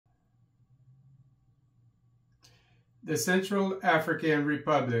The Central African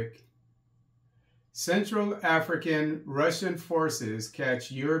Republic. Central African Russian forces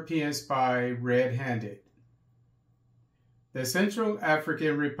catch European spy red-handed. The Central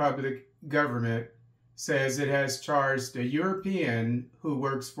African Republic government says it has charged a European who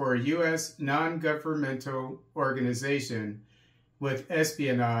works for a U.S. non-governmental organization with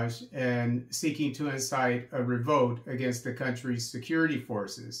espionage and seeking to incite a revolt against the country's security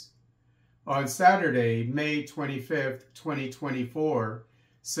forces. On Saturday, May 25, 2024,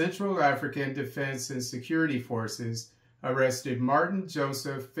 Central African Defense and Security Forces arrested Martin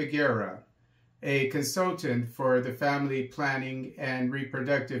Joseph Figueira, a consultant for the Family Planning and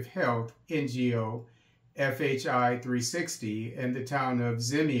Reproductive Health NGO FHI 360 in the town of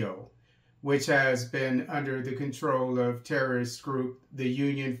Zemio, which has been under the control of terrorist group the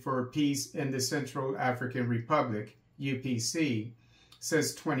Union for Peace in the Central African Republic, UPC,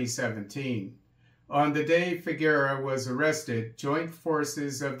 since 2017. On the day Figueira was arrested, joint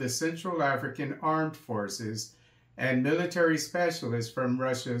forces of the Central African Armed Forces and military specialists from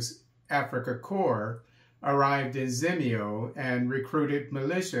Russia's Africa Corps arrived in Zemio and recruited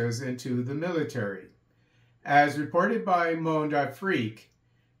militias into the military. As reported by Mondafrique,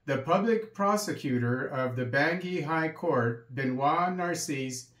 the public prosecutor of the Bangui High Court, Benoit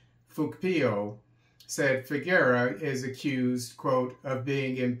Narcisse Foukpio, said Figueira is accused, quote, of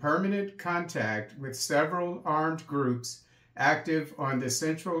being in permanent contact with several armed groups active on the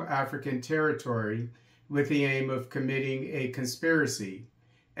Central African territory with the aim of committing a conspiracy,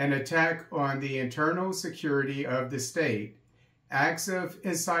 an attack on the internal security of the state, acts of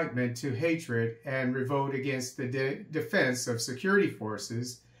incitement to hatred and revolt against the defense of security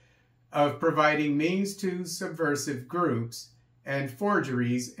forces, of providing means to subversive groups, and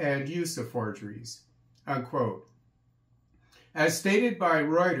forgeries and use of forgeries, unquote. As stated by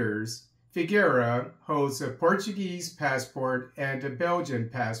Reuters, Figueira holds a Portuguese passport and a Belgian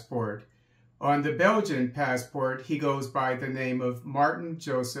passport. On the Belgian passport, he goes by the name of Martin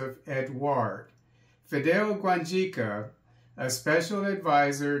Joseph Edouard. Fidèle Gouandjika, a special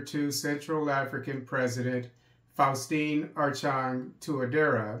advisor to Central African President Faustin-Archange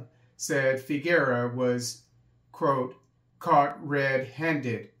Touadéra, said Figueira was, quote, caught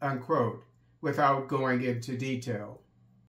red-handed, unquote, without going into detail.